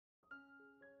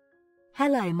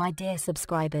Hello my dear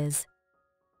subscribers.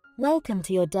 Welcome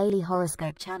to your daily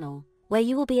horoscope channel, where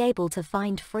you will be able to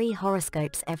find free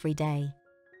horoscopes every day.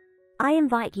 I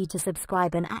invite you to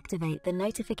subscribe and activate the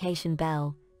notification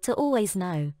bell to always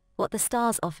know what the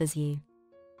stars offers you.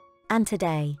 And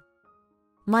today,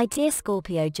 my dear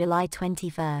Scorpio July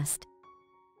 21st,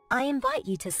 I invite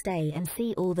you to stay and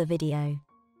see all the video.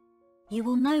 You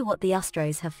will know what the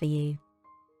Astros have for you.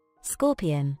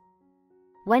 Scorpion.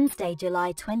 Wednesday,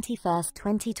 July 21st,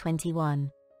 2021.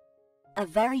 A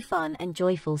very fun and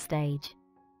joyful stage.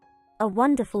 A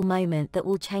wonderful moment that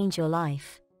will change your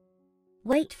life.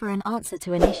 Wait for an answer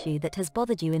to an issue that has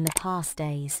bothered you in the past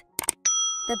days.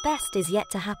 The best is yet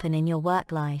to happen in your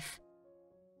work life.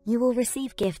 You will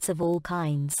receive gifts of all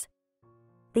kinds.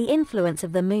 The influence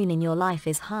of the moon in your life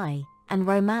is high, and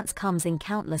romance comes in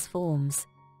countless forms.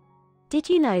 Did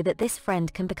you know that this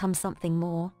friend can become something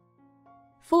more?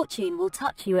 Fortune will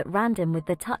touch you at random with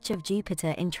the touch of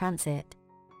Jupiter in transit.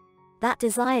 That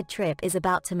desired trip is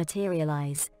about to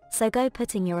materialize, so go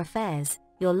putting your affairs,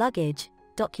 your luggage,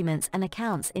 documents and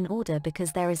accounts in order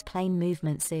because there is plane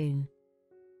movement soon.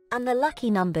 And the lucky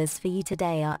numbers for you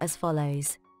today are as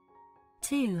follows: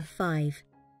 2, 5,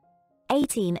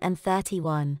 18 and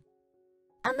 31.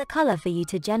 And the color for you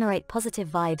to generate positive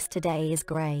vibes today is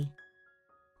gray.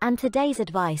 And today's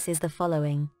advice is the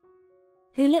following: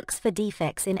 who looks for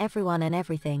defects in everyone and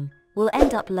everything will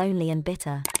end up lonely and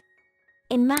bitter.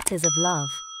 In matters of love,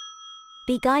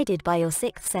 be guided by your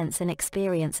sixth sense and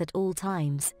experience at all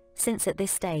times, since at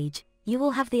this stage, you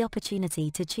will have the opportunity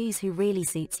to choose who really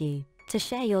suits you, to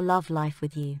share your love life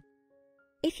with you.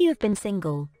 If you have been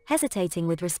single, hesitating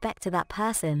with respect to that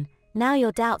person, now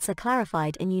your doubts are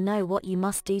clarified and you know what you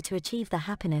must do to achieve the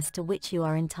happiness to which you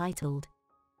are entitled.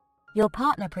 Your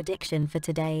partner prediction for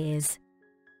today is: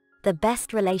 the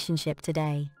best relationship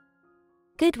today.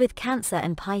 Good with Cancer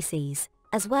and Pisces,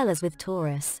 as well as with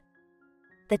Taurus.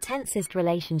 The tensest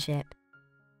relationship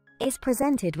is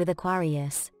presented with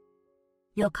Aquarius.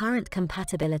 Your current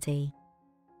compatibility.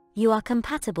 You are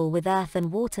compatible with Earth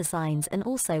and Water signs and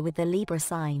also with the Libra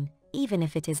sign, even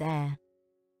if it is air.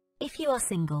 If you are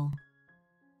single,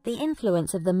 the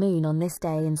influence of the moon on this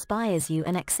day inspires you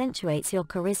and accentuates your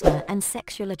charisma and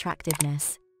sexual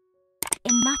attractiveness.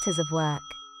 In matters of work,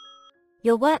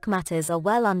 your work matters are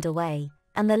well underway,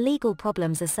 and the legal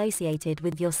problems associated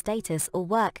with your status or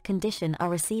work condition are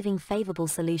receiving favorable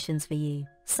solutions for you.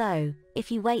 So,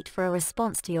 if you wait for a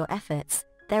response to your efforts,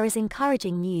 there is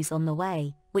encouraging news on the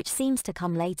way, which seems to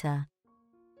come later.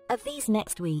 Of these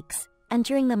next weeks, and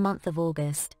during the month of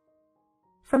August.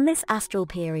 From this astral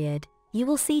period, you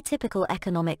will see typical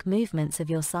economic movements of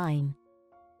your sign.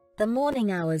 The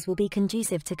morning hours will be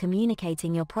conducive to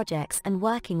communicating your projects and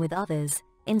working with others,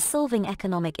 in solving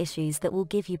economic issues that will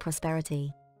give you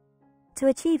prosperity. To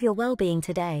achieve your well-being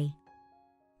today,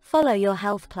 follow your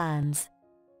health plans.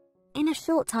 In a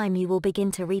short time you will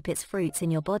begin to reap its fruits in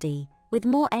your body, with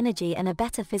more energy and a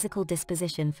better physical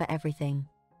disposition for everything.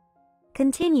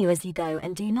 Continue as you go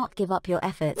and do not give up your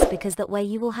efforts, because that way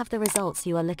you will have the results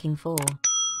you are looking for.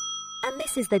 And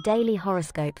this is the daily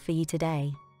horoscope for you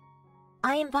today.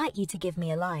 I invite you to give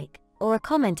me a like, or a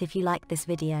comment if you like this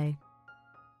video.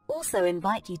 Also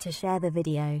invite you to share the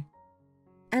video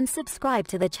and subscribe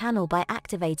to the channel by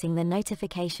activating the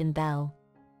notification bell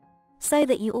so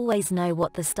that you always know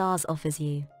what the stars offers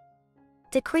you.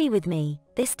 Decree with me,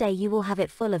 this day you will have it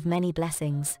full of many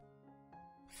blessings,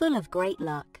 full of great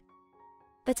luck,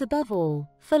 but above all,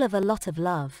 full of a lot of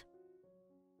love.